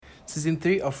Season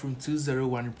 3 of Room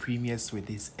 201 premieres with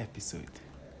this episode.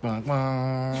 Bang,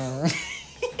 bang.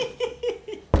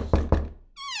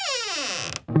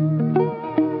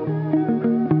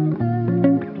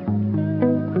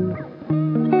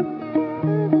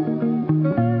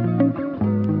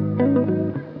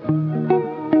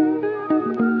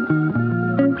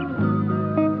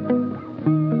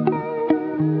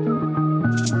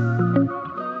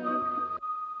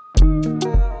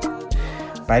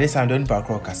 By this time, don't back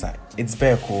Kasa. It's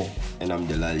Beko. And I'm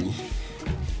Delali.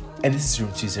 And this is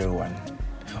Room 201.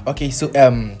 Okay, so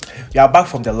we are back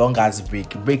from the long ass break.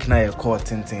 Break now you call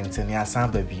Tin.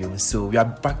 So we are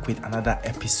back with another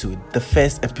episode. The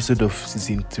first episode of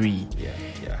season 3.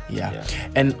 Yeah.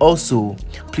 And also,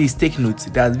 please take note,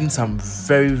 there has been some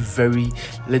very, very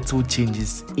little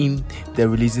changes in the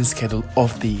releasing schedule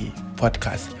of the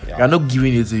podcast. Yeah. We are not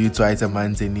giving it to you twice a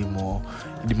month anymore.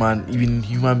 The man, even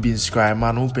human beings cry,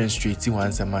 man, open straight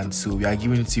once a month, so we are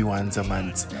giving it to you once a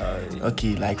month.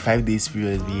 Okay, like 5 days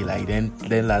period, be like then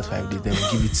last 5 days, then we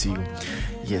give it to you.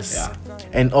 Yes. Yeah.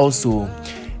 And also,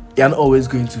 you're not always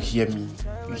going to hear me.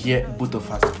 You hear both of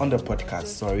us on the podcast.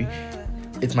 Sorry,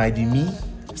 it might be me.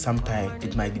 Sometimes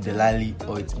it might be Delali,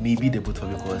 or it may be the both of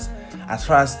you, because as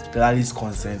far as Delali is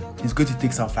concerned, he's going to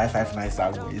take some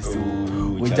 559 away. So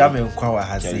we jam and Kwawa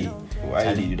has say.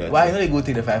 Why did you do that? Why not you go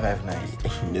take the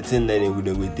 559? The thing that they would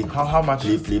go take. How much?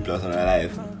 Play plus on our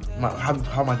life.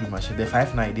 How much you must the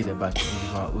 559 did the back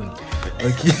in our own.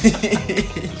 Okay.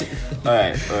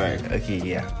 Alright. Okay,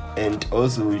 yeah. And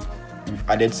also we've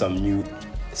added some new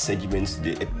segments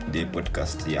to the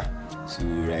podcast here. So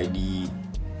already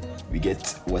we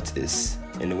get what is,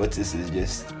 and what is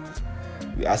just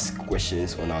we ask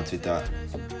questions on our Twitter.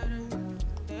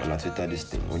 This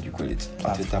thing, what do you call it?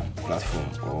 Our Twitter platform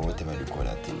or whatever they call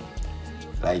that thing.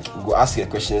 Like we'll ask your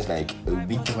questions like a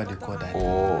week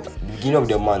or beginning of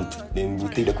the month, then we'll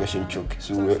take the question choke.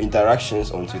 So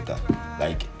interactions on Twitter,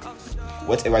 like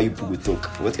whatever you put will talk,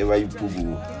 whatever you put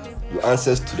will your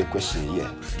answers to the question,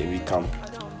 then we come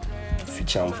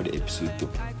feature them for the episode too.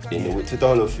 Then the Twitter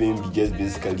Hall of Fame we just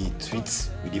basically tweets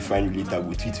we define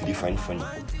relatable, tweets we define funny.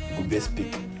 We'll best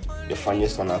pick the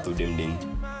funniest one out of them, then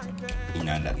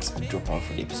that drop on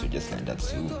for the episode just like that.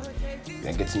 So we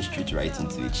are getting straight right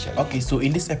into it. Okay, so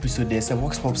in this episode there's a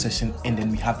Vox Pop session and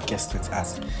then we have guests with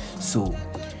us. So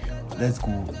let's go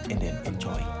and then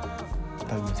enjoy.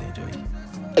 What are we going to enjoy?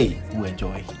 Hey, who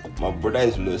enjoy? My brother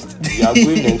is lost. We are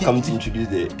going and come to introduce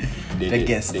the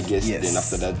guest. Yes. Then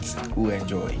after that, who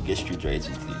enjoy? Get straight right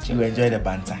into it. You enjoy the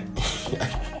banter.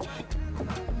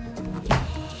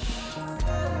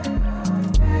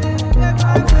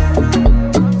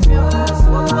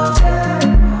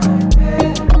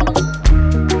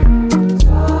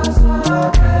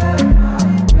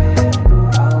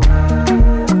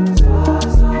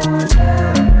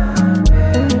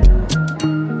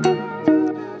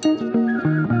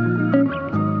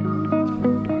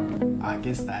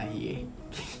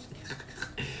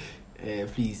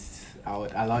 Please, I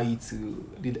would allow you to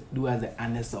do as the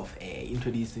honors of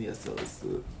introducing yourself.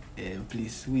 So,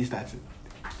 please, who is starting?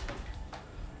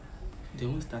 They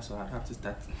won't start, so I have to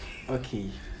start. Okay.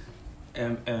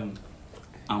 I'm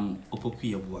Opoku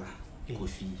Yabua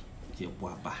Kofi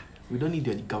Yabuaba. We don't need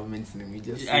your government name. We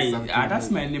just that's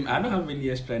my name. I don't have any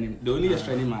extra name. The only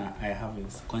extra name I have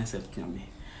is Concept Nyame.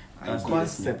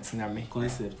 Concept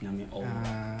Nyame. Or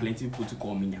plenty people to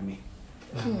call me Nyame.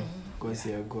 Because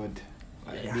you're God.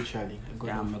 Literally,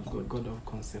 I'm a god of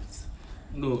concepts.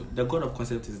 No, the god of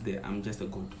concepts is there. I'm just a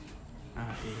god.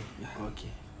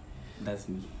 Okay. That's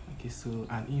me. Okay, so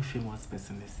an infamous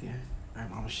person is here.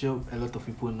 I'm sure a lot of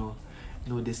people know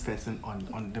this person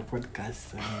on the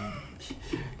podcast.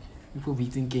 People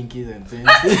beating kenkies and things.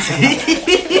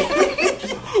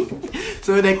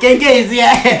 So the kenke is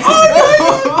here.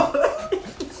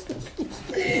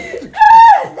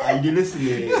 I didn't listen.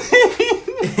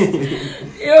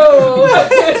 Yo!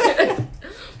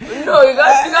 No, you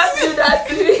got to do that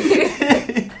to me.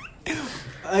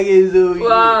 Okay, so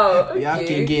wow, we have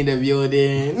Kenke in the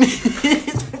building.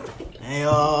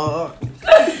 Heyo.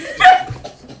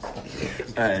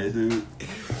 Alright, so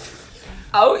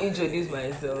I will introduce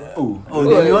myself.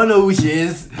 Then you all know who she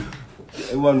is.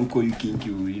 Everyone will call you Kinky.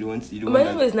 You don't want My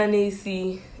name is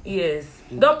Nanesi. Yes.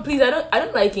 Please. I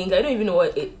don't like King. I don't even know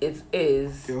what it is.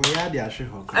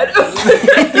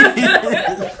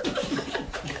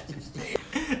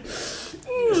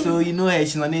 So you know her,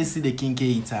 she's not see the Kinky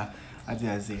eater, as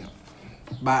I say.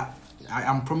 But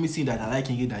I'm promising that I like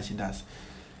Kinky that she does.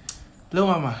 Hello,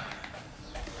 Mama.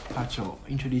 Pacho,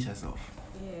 introduce yourself.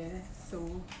 Yeah.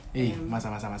 So. Hey,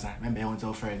 masa. Remember I want to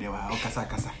offer there.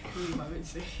 Kasa.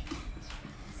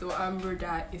 So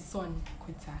brother is son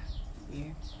Kuta. Yeah.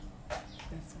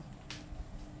 That's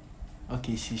all.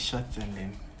 Okay, she shot and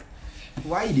then.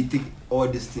 Why did they take all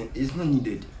this thing? It's not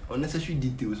needed. Unnecessary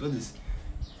details. What is?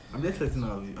 I'm just letting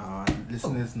our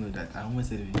listeners know that I almost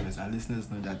said viewers. Our listeners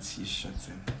know that she shot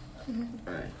him.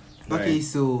 Alright. Okay,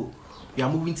 so we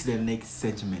are moving to the next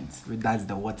segment. That's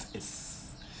the what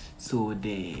is. So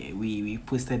we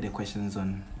posted the question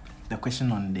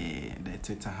on the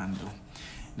Twitter handle.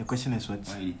 The question is what?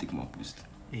 Why did you take my post?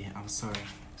 Yeah, I'm sorry.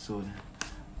 So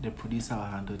the producer will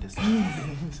handle this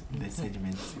the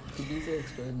segment. Producer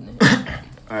extraordinary.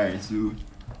 Alright, so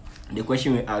the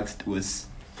question we asked was,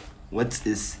 what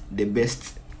is the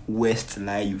best worst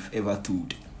lie you've ever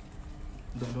told?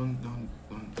 Don't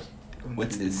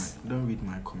What read is? Don't read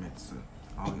my comments. So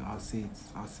I'll say it.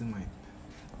 I'll say mine.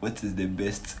 What is the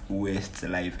best worst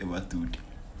lie you've ever told?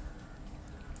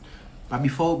 But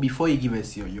before you give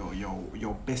us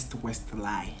your best worst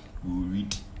lie, We'll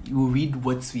read. you will read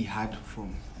what we had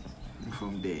from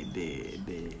the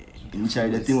Initially,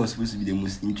 the thing was supposed to be the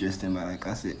most interesting, but like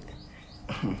I said,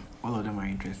 all of them are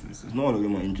interesting. So not all of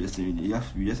them are interesting. You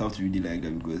just have to read it like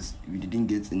that, because we didn't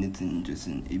get anything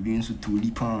interesting. It being so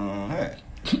totally pan.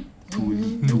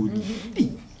 Totally.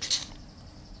 Hey.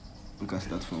 We can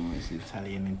start from myself.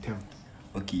 Charlie and Tim.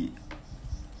 Okay.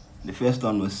 The first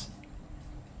one was,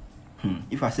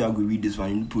 if I say I'll go read this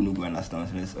one, people no go understand.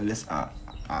 So let's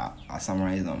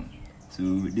summarize them. So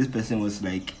this person was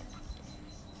like,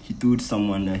 he told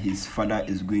someone that his father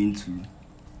is going to,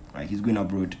 like, he's going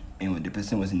abroad, and the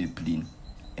person was in a plane,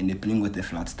 and the plane got a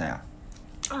flat tire.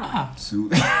 So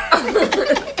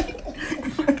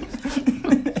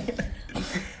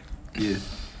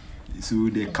yes. So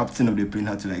the captain of the plane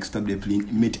had to like stop the plane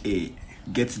mid-air,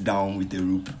 get down with a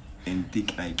rope and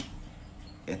take like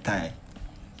a tire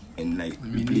and like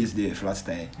replace the flat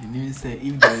tire. You didn't even say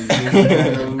if there is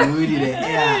really the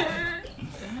air.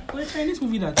 What Chinese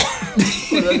movie that?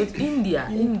 Was it India?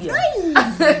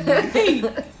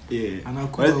 Yeah. And I'll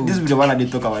Well, this is the one that they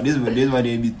talk about. This is why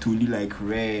they be totally like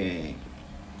rare.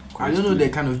 I don't know the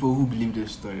kind of people who believe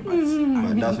this story, but, I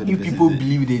mean, that's what the if person people said.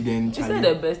 believe it, then You said Charlie,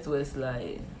 the best worst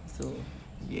lie. So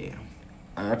yeah.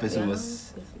 Another person yeah,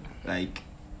 was like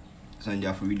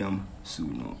Sanja Freedom. So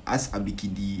no, as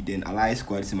Abikidi, then Alliance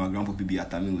Squad, say my grandpa be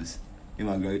Atami was.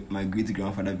 My great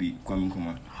grandfather be Kwame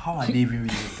Nkrumah. How are they even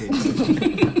related?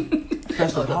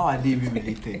 First of all, how are they even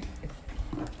related?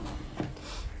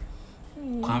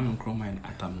 Kwame Nkrumah and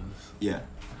Atamus. Yeah.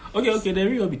 Okay, they're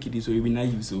real big kids, so you'll be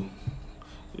naive, so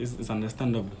it's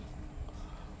understandable.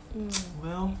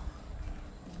 Well,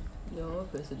 they're all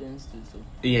presidents too. So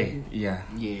Yeah.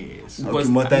 yes. Okay, Because-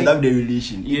 more time have the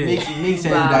relation. Yeah. It makes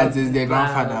sense Wow. that it's their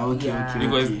grandfather. Wow. Okay, Yeah.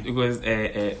 okay. Because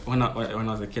when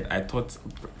I was a kid, I thought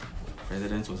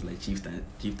president was like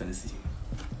chieftaincy.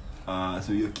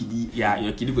 So your kiddie. Yeah,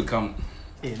 your kid will come.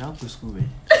 Hey, now to school, man.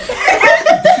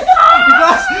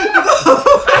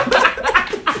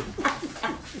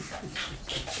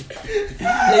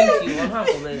 thank you. I'm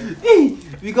happy with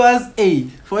it. Because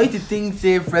for you to think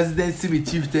say presidency with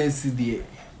chieftaincy there.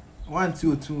 1,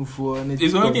 2, 2, 4. And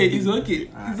It's okay.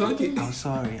 I'm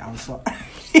sorry.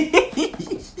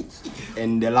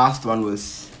 And the last one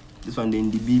was this one.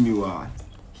 Then the beam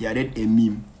he added a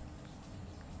meme,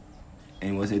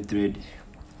 and it was a thread.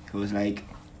 It was like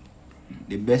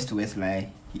the best worst lie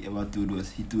he ever told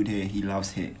was he told her he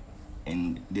loves her,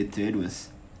 and the thread was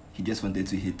he just wanted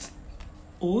to hit.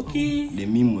 Okay. The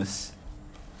meme was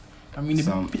I mean,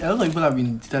 Some- a lot of people have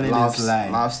been telling this lie.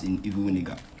 laughs in evil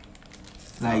nigga.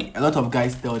 Like, a lot of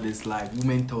guys tell this lie.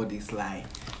 Women tell this lie.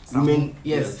 Women-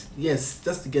 Yes,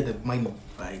 just to get the money.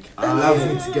 Like,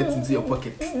 allowing it to get into your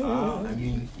pocket.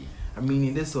 I mean,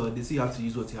 in this world, they say you have to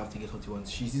use what you have to get what you want.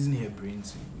 She's using her brain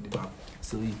to develop.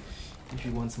 So, if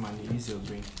you want money, use your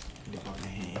brain to develop her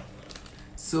hair.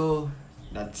 So,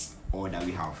 That's all that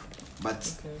we have.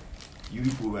 But Okay. you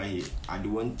people over here, I do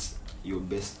want your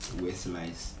best worst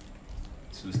lies.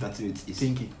 So starting with is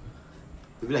thank you.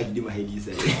 I feel like you did my head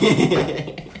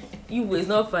inside. You, it's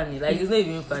not funny. Like, it's not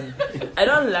even funny. I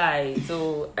don't lie,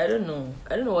 so I don't know.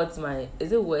 I don't know what's my.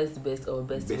 Is it worst, best, or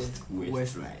best, Best worst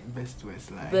West lie. Best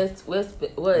West lie. Best, worst,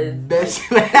 what is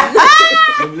Best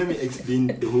Let me explain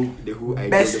the whole idea of the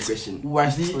Best question.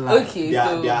 West lie. Okay, There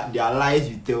so are lies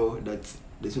you tell that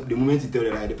the moment you tell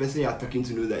the lie, the person you are talking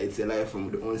to knows that it's a lie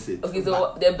from the onset. okay,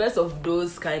 so the best of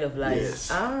those kind of lies.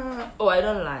 Yes. I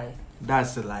don't lie.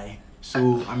 That's a lie.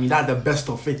 So, I mean, that's the best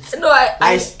of it. No,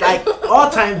 I Like all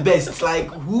time best. Like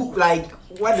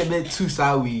what the best twos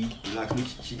are we? Like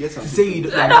she gets To something. say you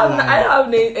don't I don't have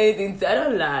anything to. I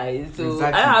don't lie. So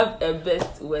Exactly. I don't have a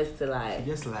best worst lie. I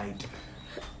just lied.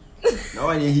 Now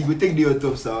when he go take the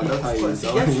top sound. That's how Of he course, is.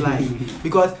 yes, like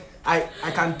because I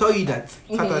can tell you that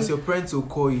sometimes your parents will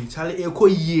call you, Charlie, they'll call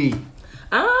you,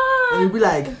 and you'll be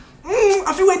like,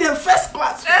 I feel like they're first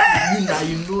class.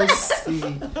 You know,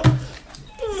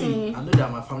 see, I know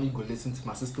that my family go listen to,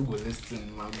 my sister go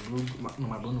listen,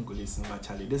 my brother go listen, but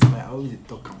Charlie, that's why I always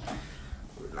talk.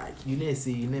 Like you know,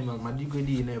 say you know my degree,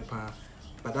 you know,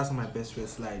 but that's my best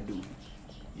wrestler I do.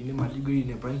 You know my degree in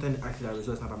the parental actually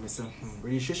results now. I'm saying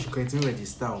registration continue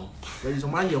register. Register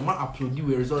man, your man upload the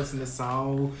results in the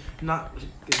sound. Not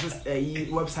just a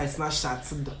website not shut.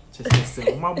 Just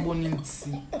say my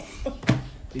bonity.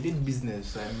 They did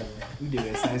business. I mean, we they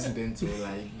were science students or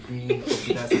like doing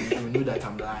computers and you know that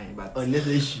I'm lying. But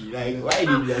Unless she like why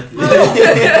did that?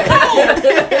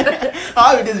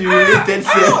 How it is related?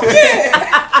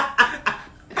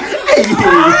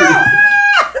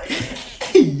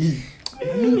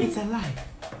 it's a lie.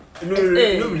 No,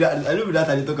 I know that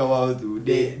I talk about the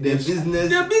business. The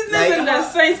business like, and the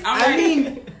science. I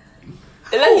mean.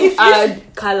 Let you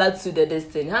add color to the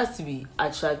destiny. It has to be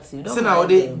attractive. Don't So mind now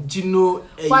them. do you know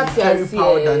What curry else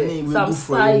powder here? name we Some go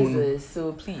for you? spices.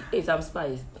 So please, some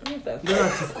spice. You don't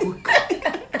have to cook.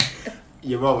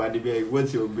 Yeah, bro, at the back,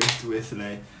 what's your best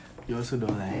waistline? You also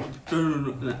don't lie.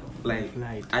 No. Like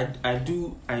Lied. I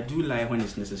do lie when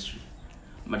it's necessary,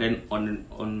 but then on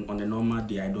the normal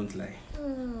day I don't lie.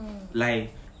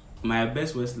 Like my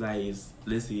best worst lie is,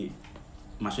 let's say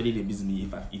Mashodi they busy me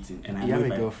if I've eaten and I You know have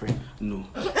if a girlfriend? No.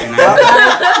 And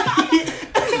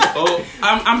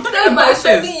I'm talking That in my past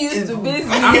tense. Shadi used to busy.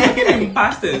 I'm talking in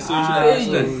past tense, so you should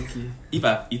understand. Okay. If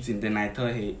I've eaten, then I tell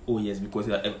her, oh yes, because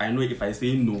I know if I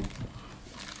say no,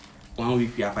 1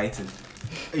 week we are fighting.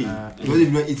 Hey, what if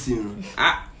you not eating?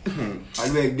 Ah, And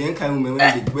then kind of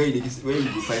where you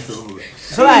fight over.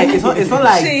 So like it's not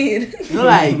like Shade. it's not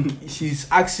like she's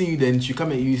asking you then she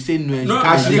come and you say no and No, she And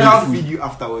can't she give can't you feed food. you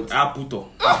afterwards. I put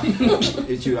up.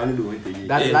 It's you, I don't know what they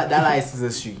That lie is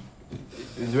necessary.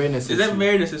 It's very Is necessary. that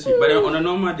very necessary? But then on a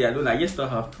normal day, I don't like. I just still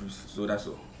have proofs, so that's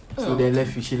all. So they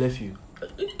left you. She left you.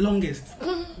 Longest.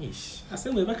 Ish. I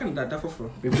said, where can that for?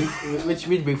 Which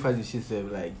breakfast did she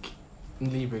serve? Like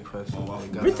English breakfast. Oh, wow.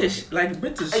 Like Ghana.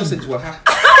 British sausage waha,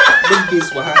 big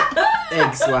days waha,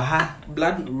 Eggs, waha,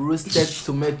 blood, roasted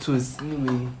tomatoes.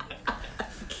 Anyway,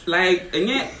 like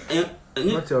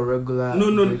not your regular.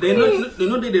 no. breakfast. They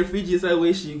know the fridge inside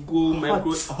where she go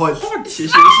micro Hot. She.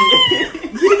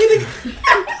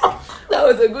 That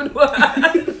was a good one.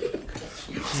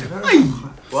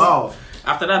 Wow.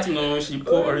 After that, she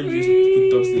pour orange juice, put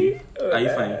top say, are you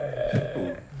fine?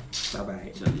 Oh, bye bye.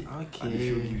 Actually, I Okay.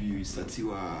 should give you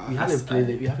Satiwa. We have a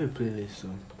playlist. We have a playlist. So.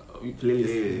 We play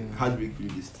this. Heartbreak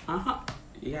playlist.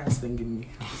 Yeah, singing me.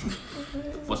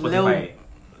 For Spotify.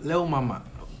 Little mama.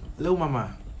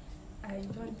 I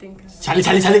don't think Charlie.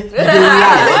 You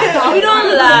don't You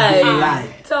don't lie.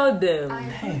 lie. Tell them.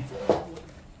 I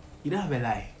You don't have a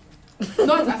lie.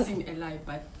 not as in a lie,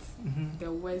 but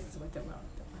the worst, whatever.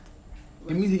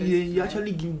 It means you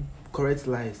actually give correct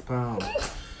lies, pal.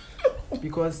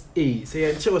 Because say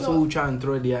she was so trying to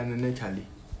throw there and then Charlie.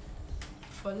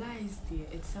 For lies there,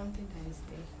 it's something that is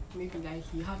there. Maybe like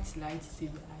you have to lie to save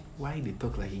your life. Why they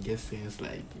talk like he gets things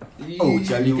like Oh,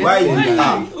 Charlie, you why? get-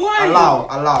 Why?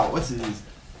 Allow. What is this?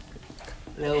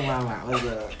 Little mama, what's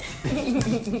up?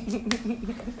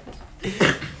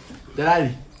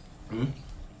 Delali,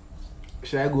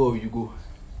 should I go or you go?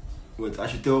 What? I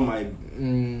should tell my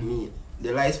me.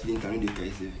 The lies feeling can do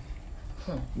the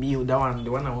Me, the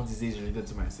one I want to say is related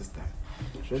to my sister.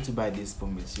 She wanted to buy this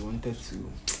pomade. She wanted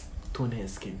to tone her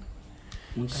skin.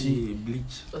 She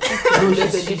bleach. No,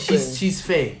 There's a difference. she's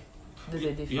fair. There's a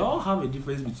difference. You all have a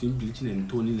difference between bleaching and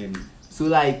toning and So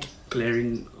like,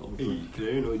 clearing. Hey,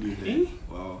 clearing all this. Eh?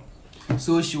 Wow.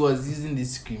 so she was using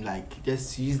this cream like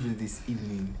just she used it this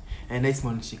evening, and next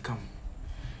morning she come.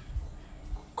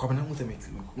 Come on,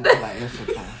 like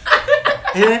effort.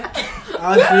 And then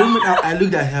I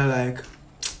looked at her like.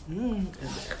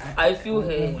 I feel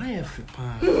her. Why effort?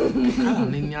 I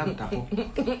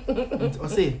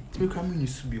say, to me, come in, you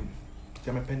subium.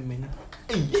 I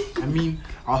mean,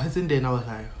 I was sitting there and I was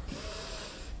like,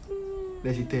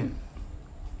 let's see 10.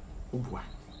 Oh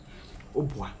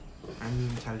boy. I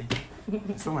mean, Charlie,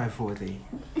 it's not my fault, eh?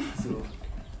 So,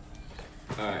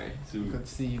 Alright. So you can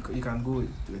see, you can go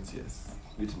with yours.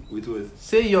 with what?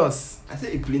 Say yours. I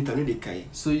said a Clinton, no, they kai.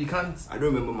 So you can't. I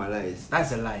don't remember my lies.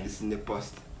 That's a lie. It's in the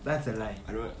past. That's a lie.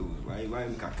 I don't. Why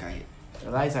am I kai?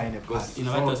 The lies are in the past. You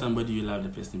never tell somebody you love the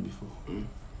person before.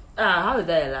 How is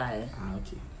that a lie?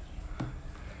 Okay.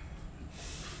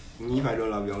 If I don't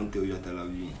love you, I won't tell you that I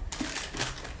love you.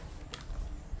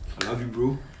 I love you,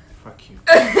 bro. Fuck you.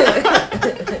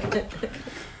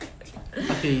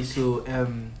 Okay, so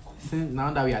since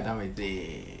now that we are done with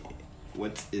the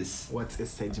What is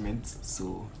segment,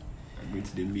 so I'm going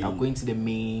to the we main. are going to the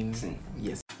main.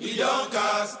 Yes. We don't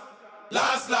cast,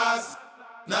 last.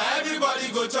 Now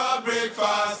everybody go to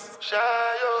breakfast.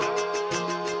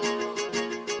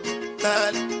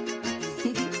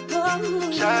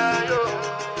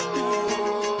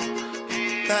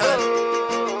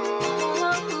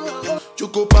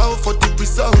 Choco power for the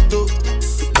result, oh.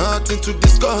 Nothing to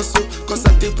discuss, oh. Cause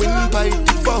I did win by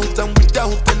default and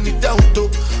without any doubt, oh.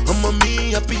 I'm a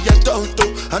me happy adult,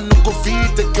 oh. I no go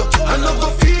feed the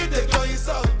girl,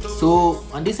 insult, oh. So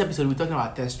on this episode, we're talking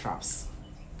about test traps.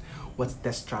 What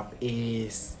test trap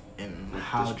is and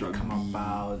how test they trap come be?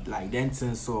 about. Like then,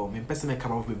 so me person may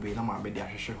come up with brain. I'm already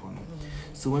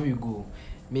So when we go,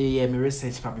 me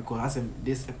research part because as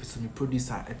this episode, me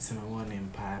producer at One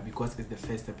Empire because it's the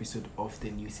first episode of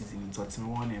the new season. So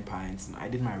One Empire, and I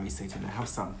did my research and I have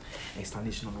some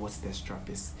explanation on what test trap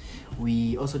is.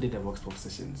 We also did a vox pop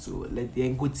session. So let's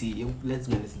go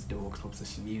listen to the vox pop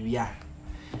session. Yeah.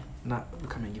 Now we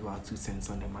come and give our 2 cents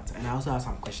on the matter, and I also have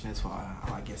some questions for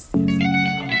our guests.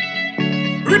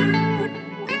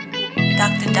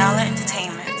 Dr. Dollar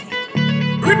Entertainment.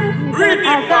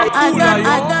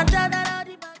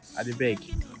 Adibeg,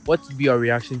 what would be your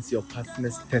reaction to your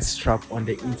partner's test trap on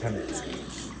the internet?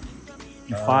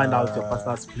 You find out your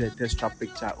partner's put a test trap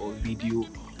picture or video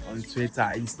on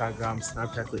Twitter, Instagram,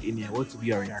 Snapchat, or anywhere. What would be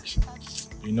your reaction?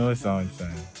 You know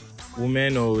something.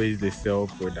 Women always they sell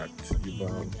products.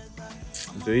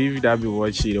 So if that be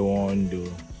what she don't want to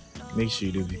do, make sure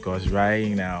you do because right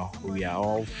now we are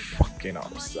all fucking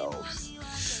ourselves.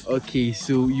 Okay,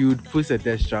 so you'd post a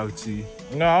test trap too?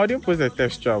 No, I wouldn't post a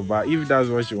test trap, but if that's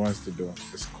what she wants to do,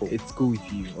 it's cool. It's cool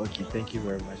with you. Okay, thank you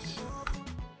very much.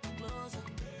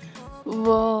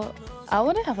 Well, I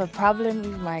wouldn't have a problem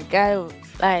if my guy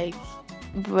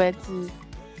but to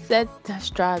set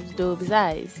test traps though.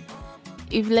 Besides,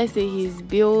 if let's say he's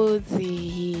built,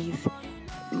 he's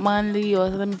manly, or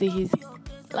let me say he's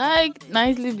like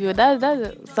nicely built,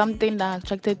 that's something that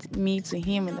attracted me to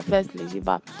him in the first place.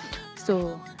 But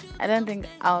so I don't think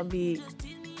I'll be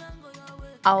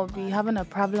having a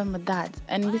problem with that.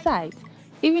 And besides,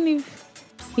 even if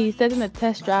he's setting a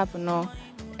test trap, it's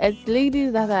other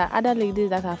ladies that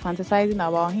are fantasizing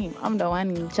about him. I'm the one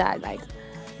in charge. Like,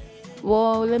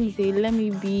 well, let me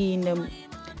be in the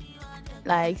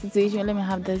situation. Let me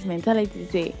have this mentality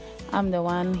to say I'm the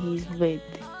one he's with.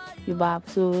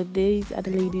 So these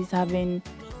other ladies having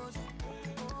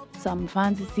some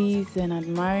fantasies and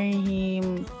admiring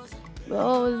him,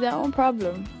 well, it's their own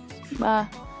problem. But I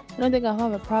don't think I'll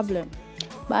have a problem.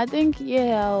 But I think,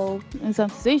 in some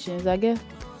situations, I guess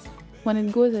when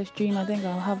it goes extreme, I think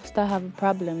I'll start having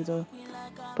problems or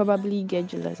probably get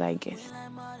jealous, I guess.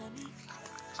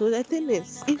 So the thing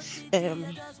is, if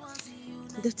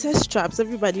the test traps,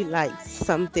 everybody likes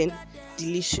something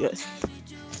delicious,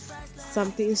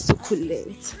 something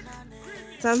succulent,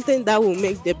 something that will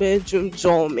make the bedroom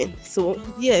dormant. So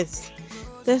yes,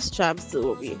 test traps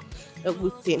will be a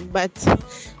good thing, but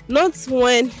not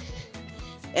when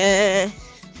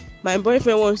my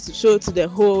boyfriend wants to show to the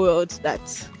whole world that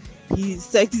he's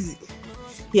sexy,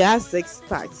 he has six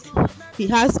packs, he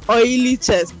has oily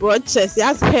chest, broad chest, he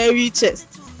has hairy chest.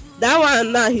 That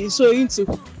one now he's showing to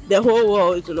the whole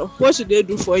world. What should they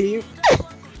do for him?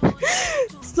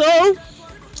 So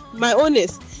my own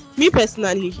is, me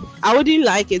personally, I wouldn't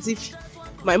like it if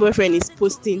my boyfriend is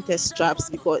posting test traps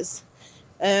because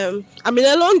I'm in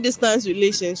a long distance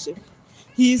relationship.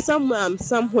 He's somewhere, I'm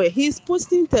somewhere. He's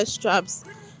posting test traps.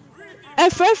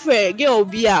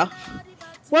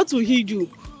 What will he do?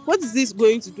 What is this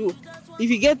going to do if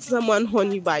he gets someone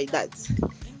horny by that?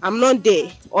 I'm not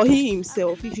there. Or he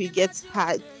himself, if he gets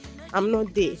hard, I'm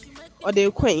not there. Or the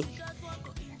queen.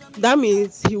 That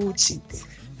means he will cheat.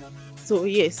 So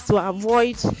yes, to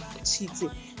avoid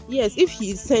cheating. Yes, if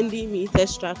he's sending me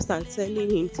test traps and sending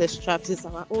him test traps, it's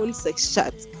our own sex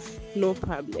chat. No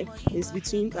problem. It's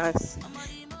between us.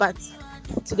 But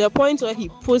to the point where he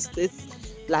posts it,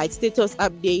 like status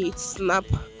updates, snap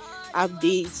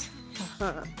updates,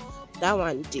 that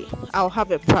one day I'll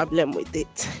have a problem with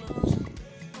it.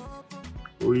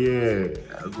 Oh yeah,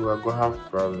 I go have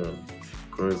problem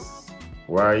because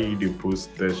why you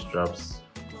post test traps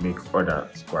make other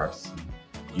squads?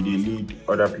 You dey lead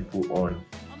other people on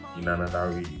in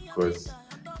another way because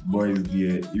boys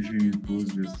there, if you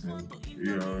post this thing,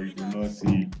 you do not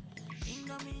see.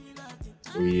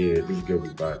 Oh yeah, this girl be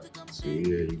bad. So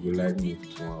yeah, you go like me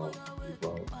tomorrow.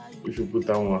 If you put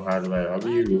on one hard life, I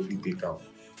mean you go fit take out.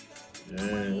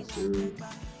 Yeah, so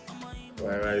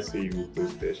Why I say you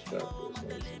post test trap or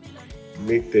something?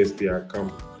 Make test there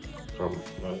come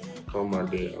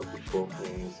out there before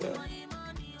going inside.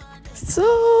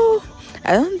 So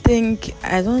I don't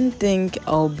think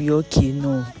I'll be okay.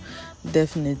 No,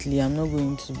 definitely I'm not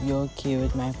going to be okay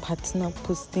with my partner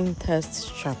posting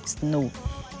thirst traps. No.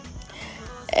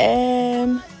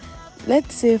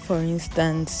 Let's say for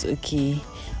instance, okay,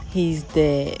 he's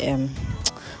the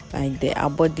like the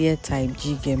abodier type.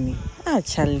 G get me?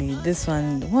 Actually, this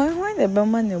one, why the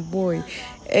man a boy,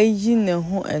 aging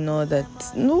and all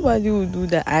that. Nobody will do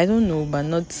that. I don't know, but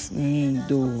not me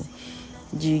though.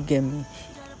 G get me?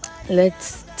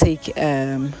 Let's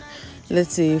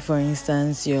say for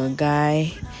instance, your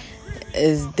guy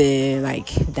is the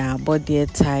abodier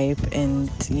type, and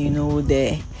you know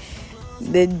the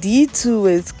D2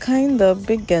 is kind of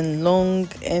big and long,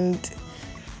 and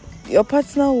your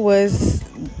partner wears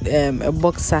a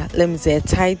boxer, let me say a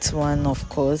tight one, of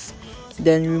course,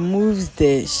 then removes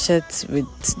the shirt with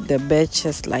the bare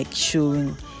chest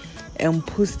showing and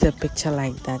posts a picture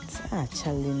like that.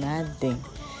 Actually, nothing.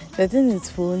 The thing is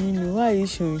funny me. Why are you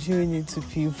showing it to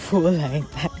people like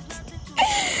that?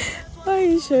 Why are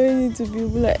you showing it to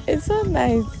people it's so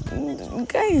nice,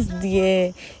 guys?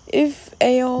 Dear, if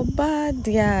you're bad,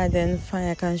 yeah, then fine.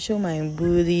 I can show my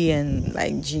booty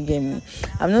and jiggle.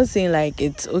 I'm not saying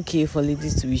it's okay for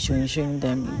ladies to be showing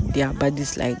them their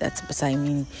bodies like that, but I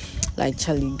mean,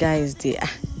 Charlie, guys,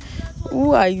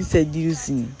 who are you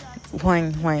seducing?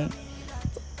 Why?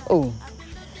 Oh.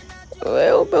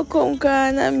 Well,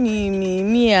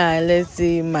 me, let's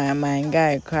say my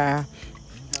guy car.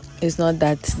 It's not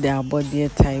that they are body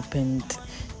type and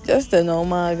just a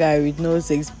normal guy with no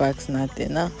six packs,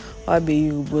 nothing. Or be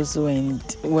you also and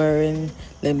wearing,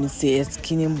 let me say, a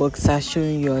skinny boxer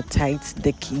showing your tight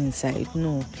dick inside.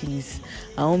 No, please.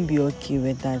 I won't be okay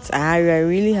with that. I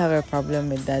really have a problem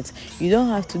with that. You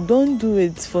don't do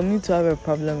it for me to have a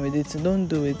problem with it. Don't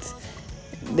do it.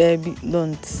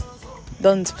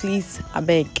 Don't please, I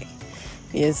beg.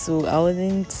 Yes, so I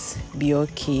wouldn't be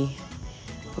okay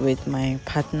with my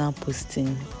partner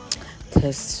posting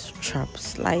test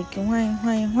traps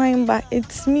wine ba,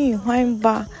 it's me, wine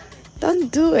ba.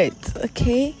 Don't do it,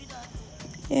 okay?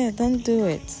 Yeah, don't do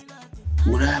it.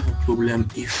 Would I have a problem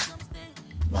if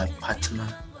my partner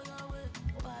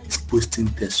is posting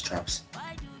test traps?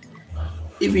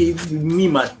 If me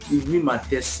my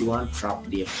test one trap,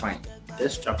 they're fine.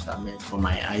 Test traps are meant for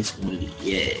my eyes only.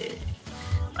 Yeah.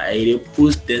 I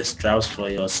post test traps for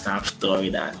your snap story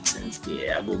that since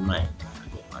I go mind.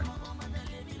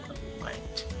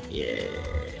 Yeah.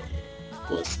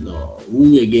 Because no,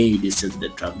 who again you set the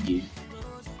trap give?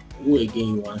 Who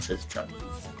again you want set trap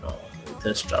give? No, the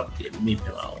test trap they make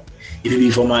them out. If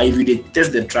you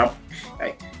test the trap,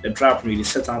 the trap really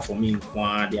set out for me,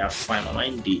 they are fine. My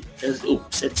mind they just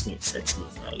set me.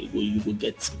 You go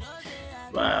get me.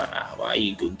 Why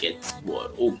you go get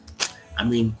what? I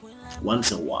mean,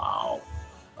 once in a while,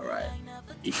 alright.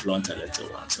 You flaunt a little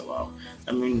once in a while.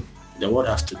 I mean, the world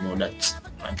has to know that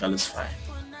my girl is fine.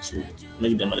 So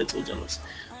make them a little jealous.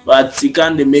 But you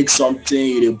can't make something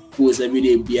you post every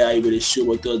day, beer, you will show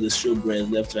what does the show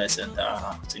breast left, right,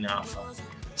 center,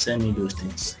 send me those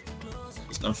things.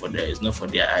 It's not for their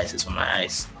eyes, it's for my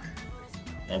eyes.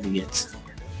 Never get.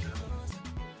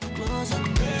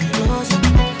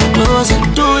 Do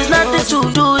is nothing to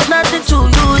you, it's nothing to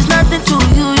you, it's nothing to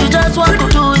you, you just want to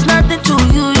do, it's nothing to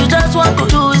you, you just want to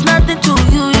do, it's nothing to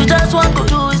you, you just want to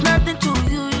do, it's nothing to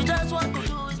you, you just want to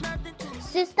do, it's nothing to you.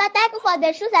 Sister, thank you for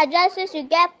the shoes and dresses you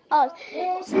gave us.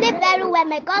 Sleep very well,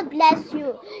 may God bless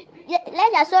you.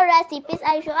 Let your soul rest in peace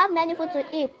and you should have many food to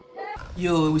eat.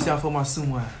 Yo, we say for my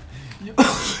son.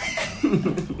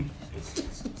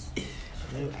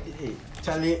 Hey,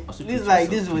 Charlie,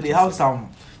 this way they have some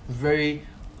very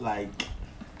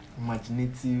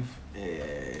imaginative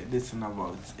this thing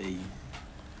about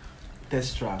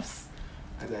test traps,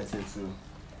 as I said so.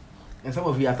 And some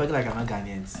of you are talking like I'm not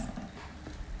Ghanaians.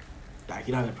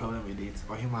 You don't have a problem with it,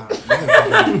 or you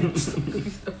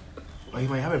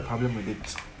might have a problem with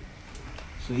it.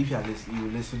 So if you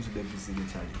listen to them,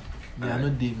 Charlie. I know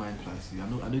they mind classy. I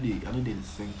know they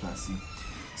sing classy.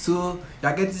 So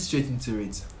you're getting straight into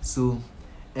it. So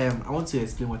I want to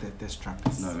explain what a test trap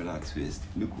is. No, relax first.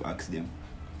 We could ask them.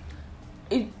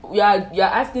 You're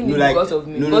asking me because of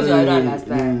me. Because I don't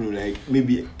understand. No,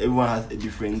 maybe everyone has a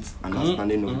different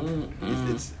understanding of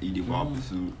it's EDWAP.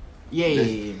 So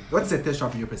yeah. What's a test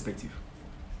trap in your perspective?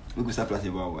 We could start playing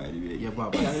about why. Yeah,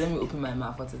 but let me open my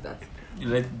mouth. What is that? You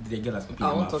let the girl open your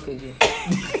mouth. I won't talk again.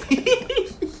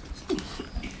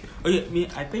 Okay,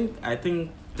 I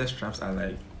think test traps are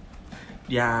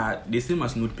they same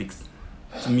as nude pics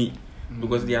to me.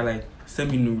 because they are like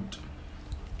semi-nude.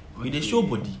 Okay. You they show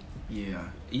body. Yeah.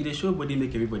 You they show body,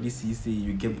 make everybody see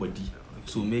you get body.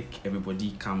 So make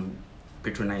everybody come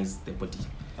patronize the body.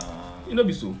 You know,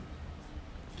 be so.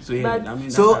 So yeah, But, I mean.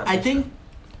 So I think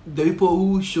the people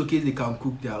who showcase they can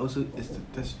cook, they are also it's the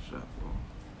test trap.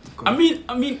 I mean.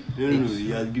 No,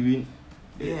 you are giving.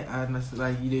 Yeah, I understand.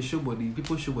 Like they show body.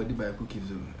 People show body by cooking.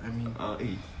 So I mean.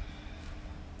 Hey.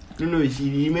 No,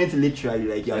 he meant literally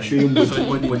like you are showing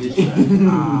body.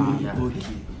 Yeah.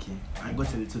 Okay. I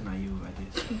got a little naive over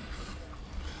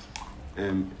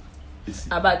this.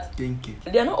 But Thank you.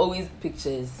 they are not always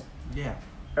pictures. Yeah.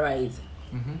 Right.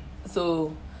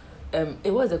 So, what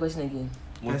was the question again?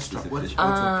 What's a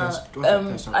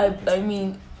test I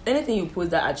mean, anything you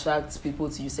post that attracts people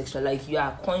to you sexually, like you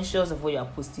are conscious of what you are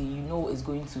posting, you know it's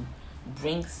going to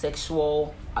bring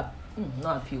sexual,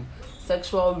 not appeal,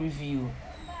 sexual review.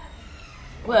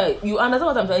 Well, you understand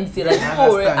what I'm trying to say? Like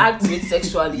people react to it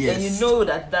sexually, Yes. and you know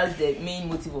that's the main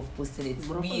motive of posting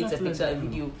it. Be it a picture, a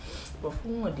video. But for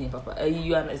one day, Papa,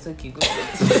 you are it's okay. Go for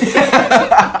it.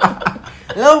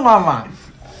 Hello, Mama.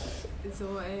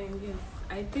 So yes,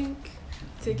 I think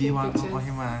taking Give one pictures.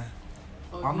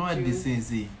 I'm not at this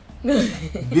thing.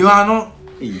 Be one no.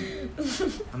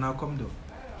 And I'll come down.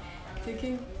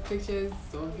 Taking pictures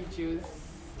or videos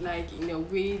like in a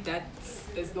way that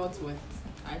is not what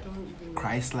I don't even know.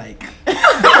 Christ-like.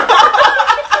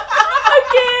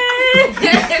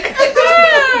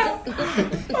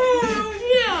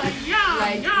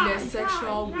 Like in a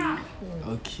sexual way.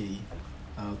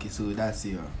 Okay, so that's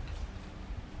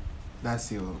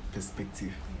your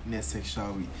perspective in a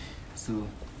sexual way. So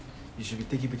you should be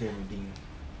taking pictures of everything.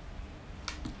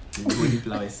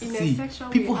 In a See, sexual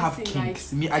people way, have as in,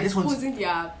 kinks. like, I just want to. exposing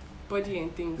their body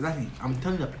and things. Exactly. I'm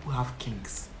telling you that people have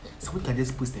kinks. Someone can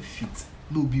just post their feet.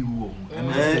 No be wrong. I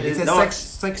mean, it's a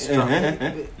sex trap.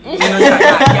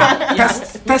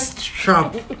 Test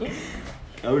trap.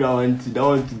 I would want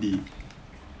today.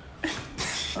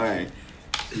 Alright.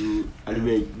 So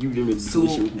give them a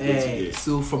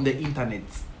So from the internet,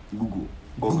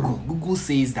 Google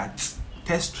says that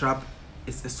test trap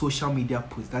is a social media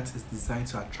post that is designed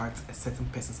to attract a certain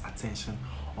person's attention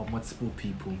or multiple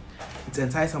people. It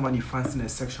entices someone you fancy in a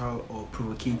sexual or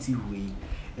provocative way,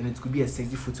 and it could be a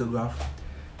sexy photograph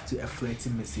to a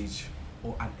flirting message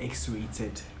or an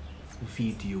X-rated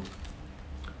video.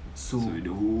 So the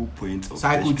whole point of so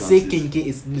I could say kinky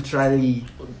is literally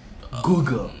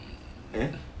Google.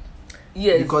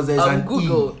 Yes, because there's an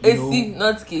Google. E, It's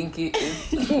not kinky.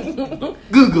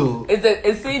 Google.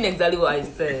 It's saying exactly what I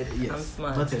said. Yes, I'm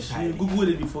smart. not entirely. Google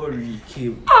it before we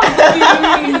came.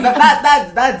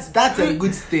 That's a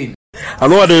good thing. I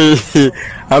know the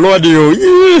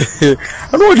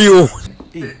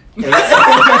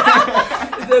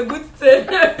It's a good thing.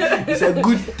 It's a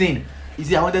good thing. You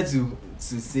see, I wanted to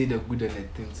say the good and the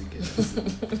thing together. So,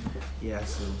 yeah,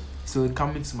 so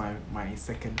coming to my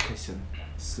second question.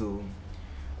 So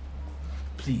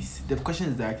please, the question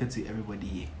is directed to everybody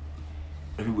here.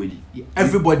 Everybody? Yeah,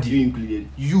 everybody. You included?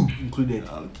 You included.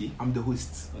 Okay. I'm the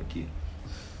host. Okay.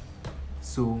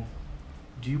 So,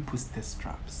 do you post test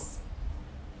traps?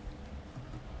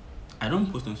 I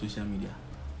don't post on social media.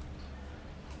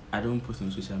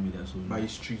 So. But you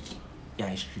streak. Yeah,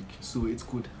 I streak. So it's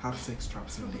good. Have sex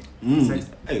traps in there. I'm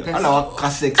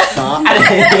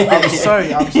sorry.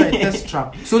 Test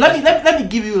trap. So let me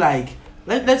give you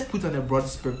let's put on a broad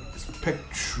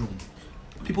spectrum.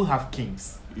 People have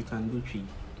kinks. You can do three.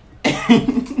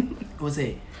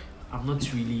 I'm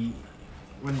not really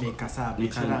when they casa. You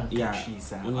can, yeah.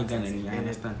 I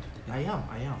understand. I am.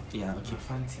 Yeah. Okay.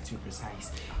 Fancy to be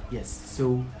precise. Yes.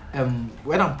 So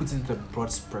when I'm putting the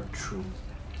broad spectrum.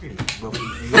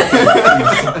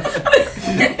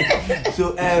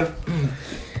 So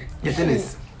the thing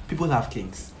is, people have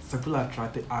kinks. Some people are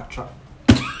attracted.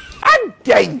 I'm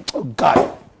dying. Oh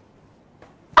God.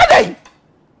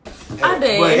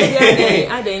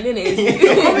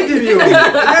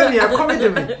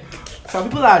 Some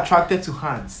people are attracted to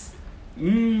hands.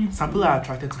 Some people are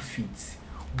attracted to feet,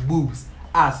 boobs,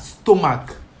 ass,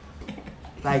 stomach.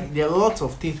 Like there are lots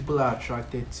of things people are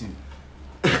attracted to.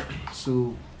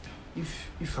 So,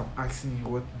 if I'm asking you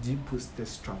what do you post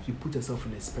test trap, you put yourself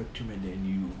in a spectrum and then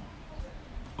you.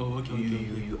 Oh, okay.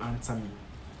 You answer me.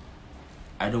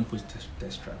 I don't post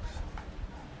test traps.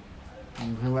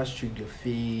 You've never streaked your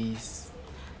face.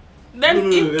 Then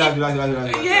relax.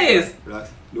 Yes.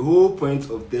 Relax. The whole point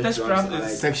of test traps is like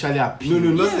sexually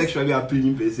appealing. No, not sexually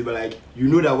appealing per se, but like you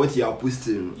know that what you are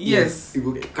posting. Yes. It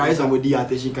will carry somebody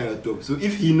attention kind of top. So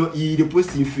if he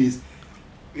posting face,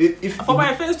 If for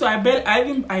my face too, I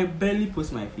barely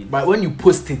post my face. But when you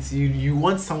post it, you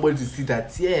want somebody to see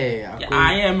that. Yeah,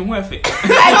 I am worth it.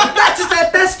 That is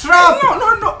a test trap.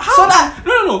 No. How? So that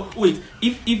No. Wait.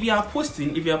 If you are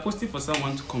posting for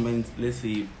someone to comment, let's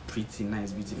say pretty,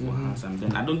 nice, beautiful, handsome,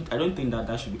 then I don't think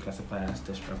that should be classified as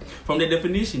test trap. From the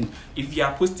definition, if you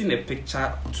are posting a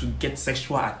picture to get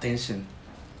sexual attention.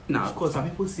 Now, of course, some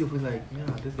people see it like, yeah,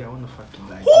 this guy I want to fuck you.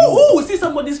 Like, who will see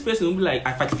somebody's face and be like,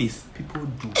 I fuck face? People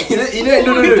do. No.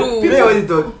 You know what you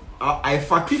talk? I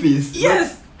fuck face.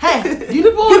 Yes. Hey,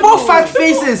 people fuck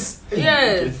faces.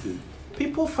 Yes.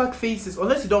 People fuck faces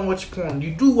unless you don't watch porn.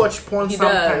 You do watch porn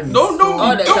sometimes. Don't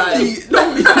all the time.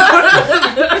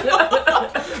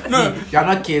 No, you're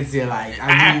not kids here. Like,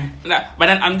 I mean, but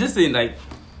then I'm just saying, like,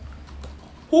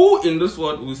 who in this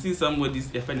world will see somebody's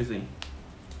friend saying,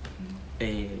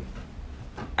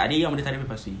 "Are they on the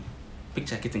paper?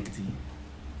 Picture kitty."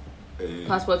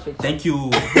 Passport picture. Thank you.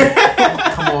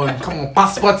 come on,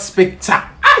 passport picture.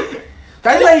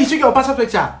 Can you you check your passport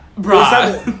picture?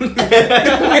 Bruh.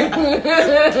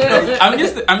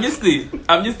 I'm just saying.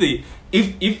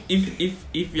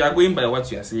 If you are going by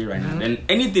what you are saying right now, then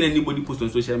anything anybody posts on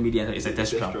social media is a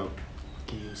test trap.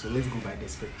 Okay, so let's go by the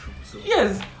spectrum. So.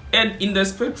 Yes, and in the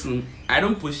spectrum, I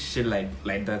don't post shit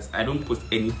like that. I don't post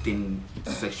anything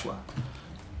sexual.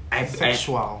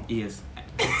 Sexual. Yes.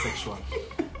 Sexual.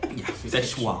 Yeah,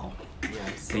 sexual. Yeah,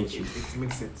 so thank you. It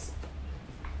makes sense.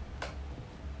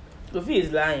 Sophie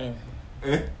is lying.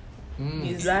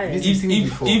 He's lying.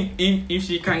 If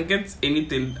she can get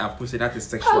anything I posted that is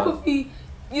sexual. Sophie,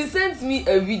 you sent me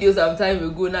a video some time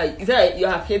ago. Now you said you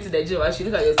have hit the gym. I should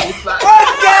look at your face back.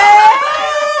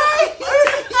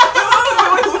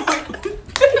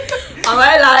 Am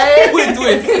I lying? Wait.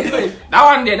 That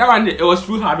one day, it was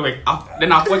through hard work.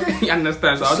 Then I thought you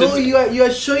understand. So you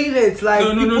are showing it like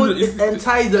people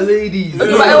entice the ladies.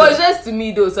 Okay, but it was just to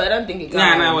me though, so I don't think it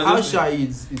can. Nah, how shy it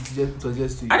was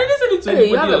just to you. I didn't say it to you.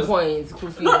 You have a point,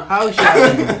 Kofi. No. How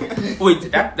shy?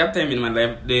 Wait, that time in my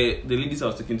life, the ladies I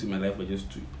was taking to my life were just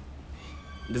two.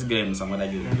 This girl and some other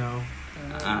girl.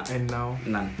 And now?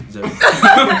 None. Zero.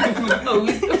 Oh,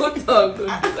 we still talk.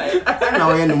 Now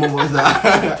we're in the moment.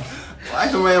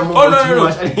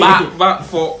 But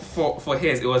for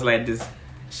hers, it was like this.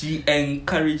 She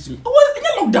encouraged me. Oh, in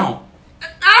lockdown.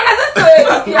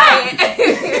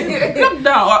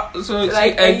 Lockdown. So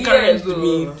like she encouraged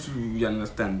me to, you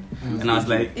understand? And I was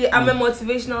like, yeah, I'm a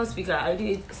motivational speaker. I do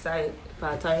it side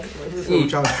part-time. So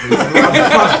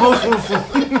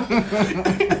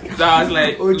I was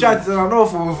like,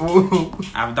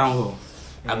 I've done well.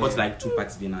 I got like 2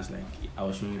 packs being. I was like, I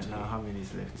was showing you. Now how many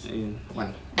is left?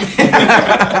 1.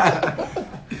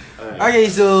 Okay,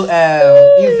 so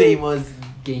infamous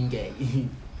gang.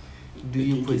 Do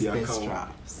you post test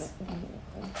traps?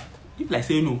 You like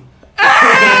say no.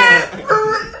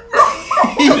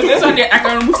 This one I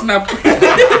can remove snap. Don't do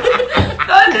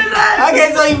that.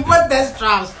 Okay, so you post test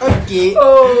traps. Okay.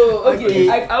 Oh, okay.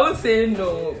 I would say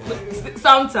no. But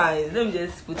sometimes. Let me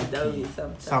just put it that way.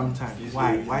 Sometimes.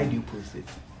 Why do you post it?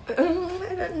 I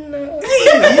don't know.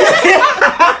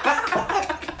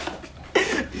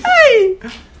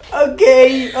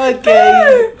 Okay. I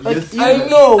mean,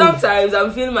 sometimes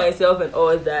I'm feeling myself and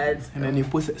all that. And then you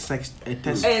post a test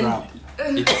trap.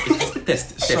 A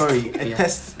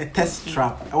test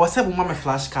trap. I was having my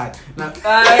flashcard. Now,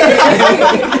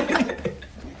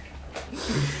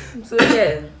 so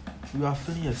yeah. You are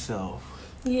feeling yourself.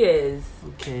 Yes.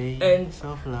 Okay. And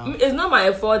self-love. It's not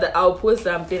my fault that I'll post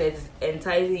something that is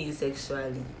enticing you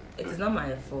sexually. It is not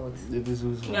my fault.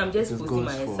 I'm just posting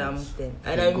my something.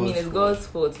 And I mean, it's God's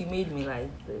fault. He made me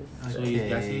like this. So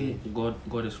you're saying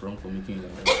God is wrong for making you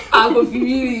like that? I'm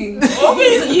confused.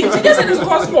 Okay, she just said it's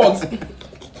God's fault.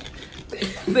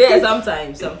 So yeah,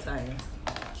 sometimes.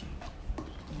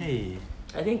 Hey.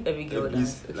 I think every girl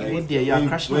does. Like, when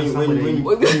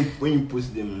you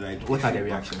post them, like, what are the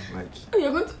reactions like? Oh,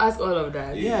 you're going to ask all of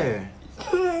that? Yeah.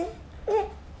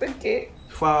 Okay.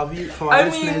 For our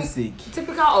listeners' sake.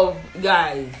 Typical of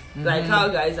guys. Like how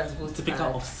guys are supposed to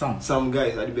typical of some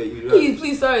guys. I bet you.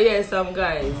 Please, sorry, yeah, some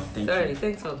guys. Sorry,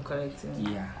 thanks for correcting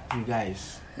me. Yeah. You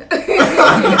guys.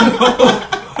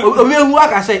 All of you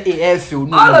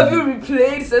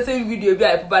replayed certain video,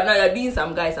 but now you're doing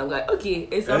some guys. Okay,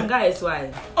 it's some guys.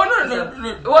 Why? Oh no.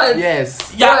 What?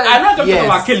 Yes. Yeah, I'm not talking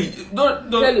about Kelly.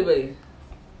 Don't. Kelly, babe.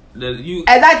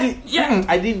 Exactly. Yeah,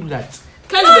 I didn't do that.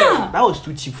 Kelly, that was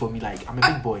too cheap for me. Like, I'm a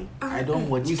big boy. I don't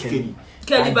watch Kelly.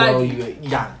 Kelly Body.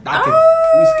 Yeah, that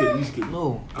Whiskey.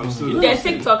 No. I'm so the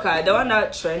TikToker, the one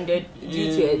that trended due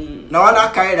to it. The one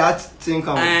that carried that thing.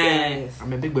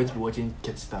 I'm a big boy to be watching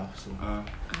kid stuff. So.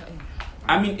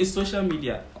 I mean, it's social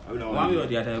media. One way or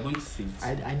the other, you're going to see it.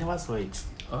 I never saw it.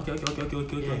 Okay. I'm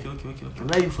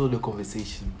not even follow the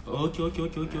conversation. Okay.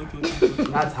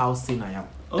 That's how sane I am.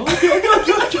 Okay.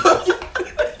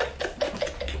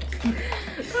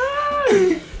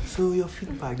 So your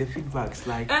feedback, the feedback's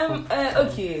like.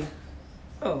 Okay.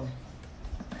 Oh.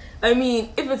 I mean,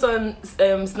 if it's on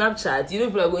Snapchat,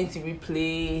 people are going to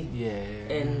replay. Yeah.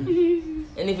 And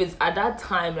if it's at that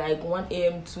time, like 1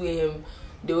 a.m., 2 a.m.,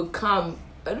 they will come.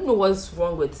 I don't know what's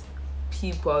wrong with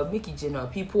people. I'll make it general.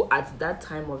 People at that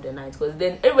time of the night, because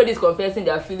then everybody's confessing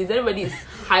their feelings. Everybody is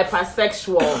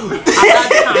hypersexual at that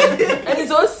time, and it's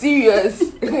so serious.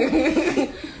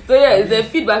 So yeah, the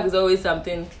feedback is always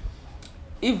something,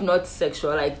 if not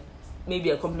sexual, like maybe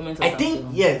a compliment. Or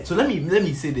something. So let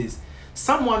me say this.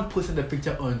 Someone posted a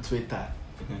picture on Twitter,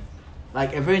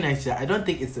 like a very nice girl. I don't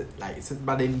think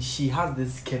but then she has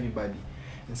this curvy body,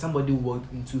 and somebody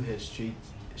walked into her straight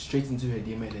into her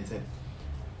DM and said,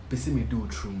 "Pissing me do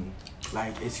true."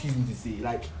 Like, excuse me to say,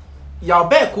 like, y'all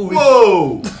bet cool.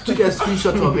 Whoa! Took a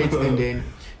screenshot of it and then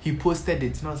he posted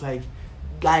it, and I was like,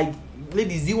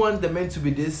 ladies, you want the men to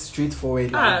be this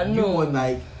straightforward? Like, no. You want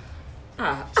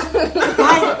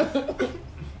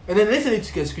And then later they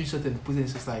took a screenshot and put it.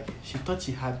 It's just like she thought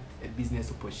she had a business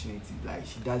opportunity, like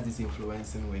she does this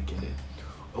influencing work, and then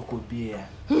could be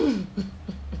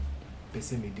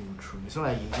person may do true. It's not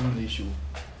like in English,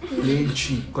 plain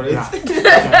tree, correct?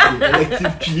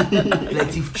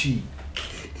 Elective tree.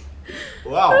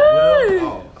 Wow.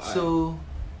 So,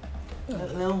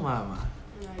 hello, mama.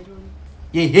 I don't.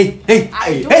 Hey.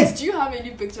 Do you have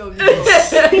any picture of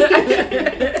this?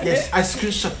 Yes, I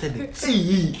screenshotted it.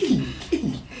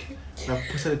 I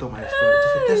posted it on my story.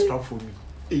 Just a test trap for me.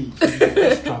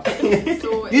 Test trap.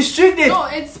 So you streaked it. No,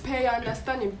 it's per your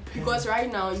understanding, because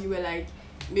right now you were like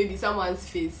maybe someone's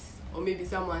face or maybe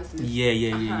someone's lips.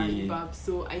 Yeah.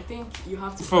 So I think you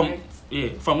have to correct.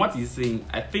 From what he's saying,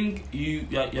 I think you're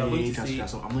going to say.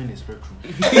 So I'm not in the spectrum.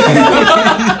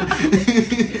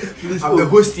 I'm the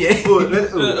host here.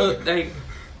 Like,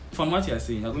 from what you're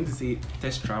saying, you're going to say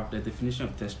test trap. The definition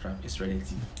of test trap is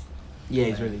relative. Yeah,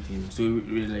 it's relative. So,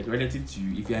 like, relative to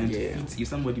you, if you're into feet, if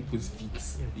somebody puts feet,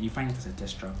 you find it as a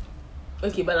test trap.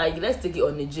 Okay, but like, let's take it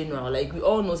on the general. Like, we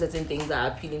all know certain things that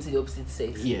are appealing to the opposite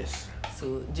sex. Yes.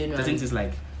 So, general. Certain things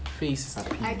like face is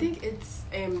appealing. I think it's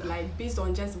like based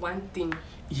on just one thing.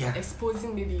 Yeah.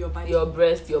 Exposing maybe your body, your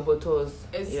breast, your buttocks.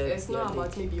 It's not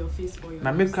about maybe your face or your.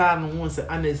 Now, me can't want to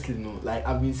honestly no. Like,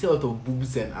 I've been seeing a lot of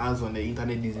boobs and ass on the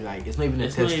internet. This like it's not even a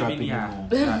test trap anymore.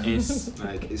 It's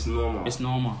like it's normal. It's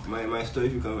normal. My story,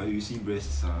 if you come, you see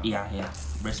breasts. Yeah.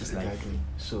 Breasts is like. Exactly.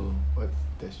 So what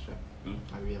test trap?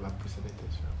 Have you ever posted a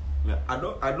test trap? Yeah, I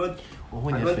don't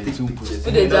when you take pictures.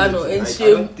 Put the journal in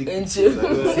shame.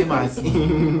 Same as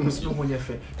when you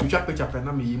trap picture, and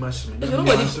I'm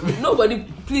nobody.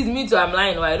 Please, me too. I'm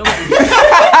lying. Why? I don't.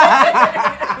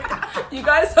 You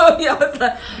guys saw me. I was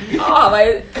like, how have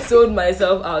I sold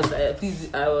myself out?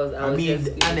 Please, I was. I mean,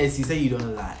 honest, you say you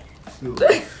don't lie. So.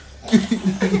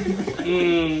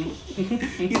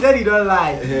 He said he don't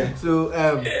lie. Yeah. So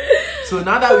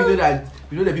now that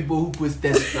we know the people who post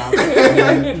test traps.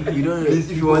 You don't. Please,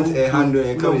 if you want a handle,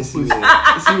 and come and see me.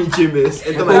 See me in Chambers.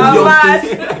 People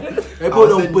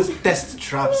don't post test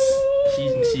traps.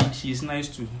 She's nice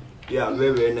too. Yeah,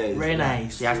 very very nice. Very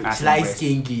nice. She likes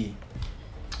kinky.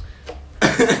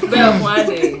 Well, one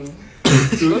day.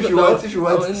 So if you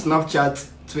want Snapchat,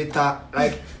 Twitter,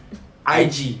 like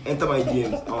IG, enter my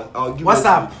DMs. I'll give.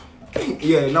 WhatsApp.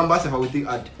 Yeah, numbers if I will take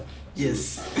ad.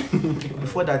 Yes.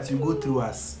 Before that, you go through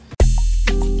us.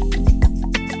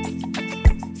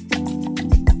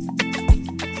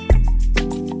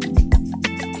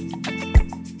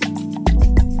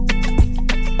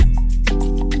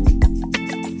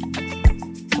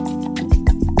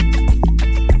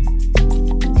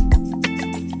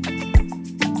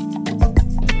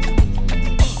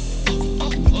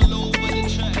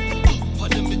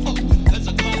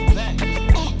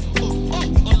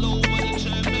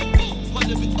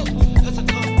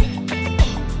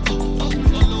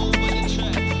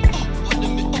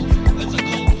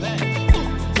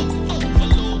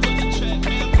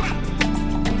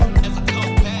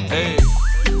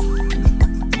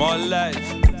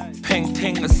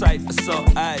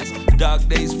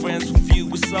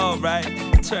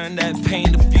 Turn that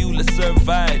pain to fuel to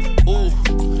survive. Ooh,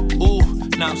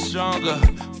 now I'm stronger.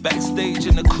 Backstage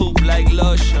in the coupe like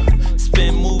Lusher.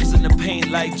 Spin moves in the paint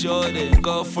like Jordan.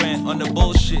 Girlfriend on the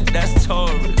bullshit, that's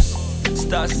Taurus.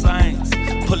 Star signs,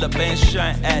 pull up and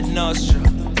shine at Nostra.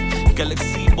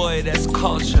 Galaxy boy, that's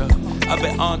culture. I've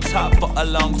been on top for a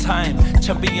long time.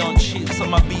 Champion chips on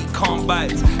my beat, calm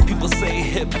bites. People say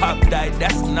hip-hop died,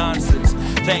 that's nonsense.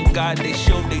 Thank God they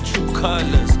showed their true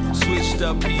colors. Switched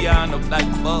up piano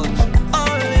like bugs.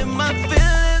 All in my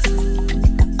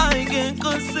feelings, I can't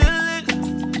conceal it.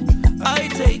 I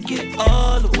take it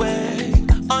all away.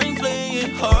 I'm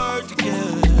playing hard to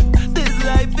get. This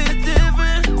life is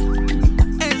different.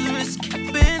 It's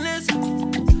risky business.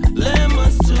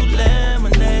 Lemons to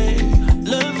lemonade.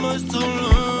 Lemons to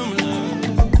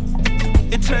lemonade.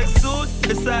 It tracks suit,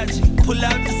 Versace. Pull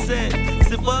out the set.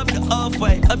 Zip up the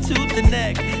off-white up to the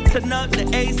neck. Turn up the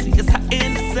AC, it's hot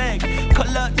in the sack.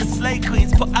 Call up the slay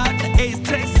queens, pull out the ace.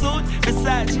 Track suit,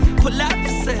 Versace. Pull out the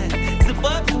set. Zip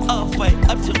up the off-white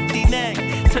up to the neck.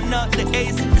 Turn up the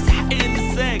AC, it's hot in the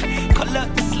sack. Call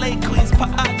up the slay queens, pull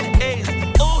out the ace.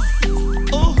 Ooh,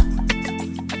 ooh.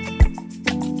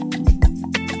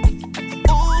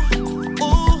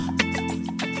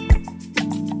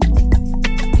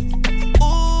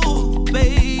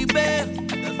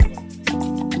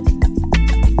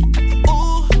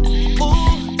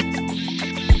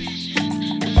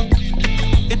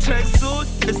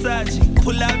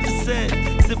 Pull out the set,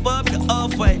 zip up the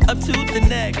off-white up to the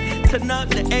neck. Turn up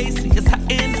the AC, it's hot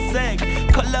in the sack.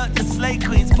 Call up the slay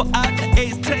queens, pull out the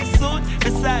ace. Track suit,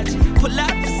 Versace, pull out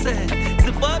the set,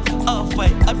 zip up the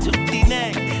off-white up to the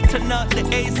neck. Turn up the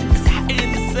AC, it's hot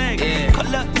in the sack.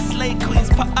 Call up the slay queens,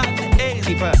 pull out the ace.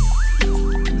 Keep up.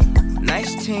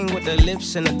 Nice ting with the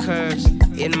lips and the curves.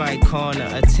 In my corner,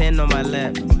 a 10 on my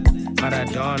lap.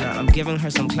 Maradona, I'm giving her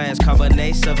some class,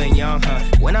 Cabernet Sauvignon, huh?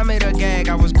 When I made her gag,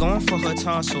 I was going for her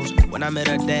tonsils. When I met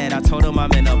her dad, I told him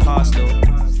I'm an apostle.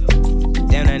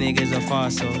 Damn, that nigga's a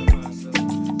fossil.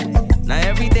 Now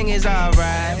everything is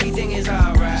alright, everything is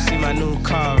alright. See my new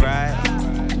car, right?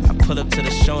 I pulled up to the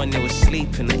show and they was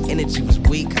sleeping, the energy was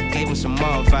weak, I gave him some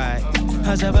more vibe.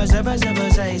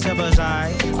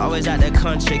 Always out the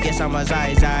country, guess I'm a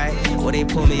zai. Or they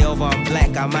pull me over, I'm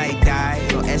black, I might die.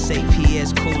 No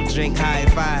SAPS, cool drink, high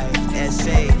five.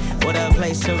 SA, what a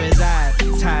place to reside.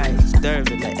 Ties,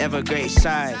 Durban, the Evergreen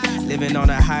side. Living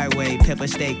on a highway, pepper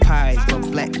steak pies. But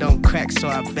black don't crack, so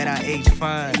I bet I age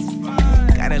fine.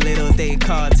 Got a little thing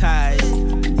called ties.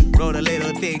 Wrote a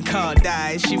little thing called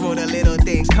dies. She wrote a little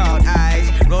thing called eyes.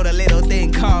 Wrote a little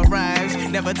thing called rhymes.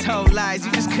 Never told lies,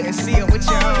 you just couldn't see it with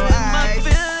your own eyes.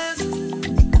 My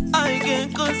feelings, I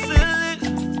can't conceal it.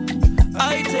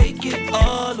 I take it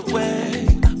all away.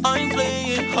 I'm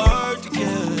playing hard to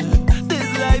get.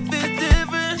 This life is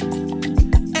different.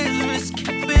 It's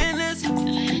risky business.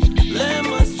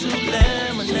 Lemons to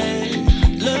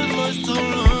lemonade. Lemons to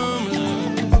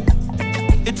lemonade.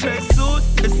 It tracks suit,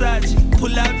 Versace.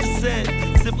 Pull out the set,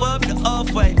 zip up the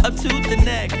off-white up to the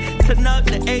neck. Turn up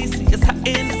the AC, it's hot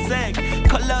in the sack.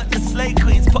 Call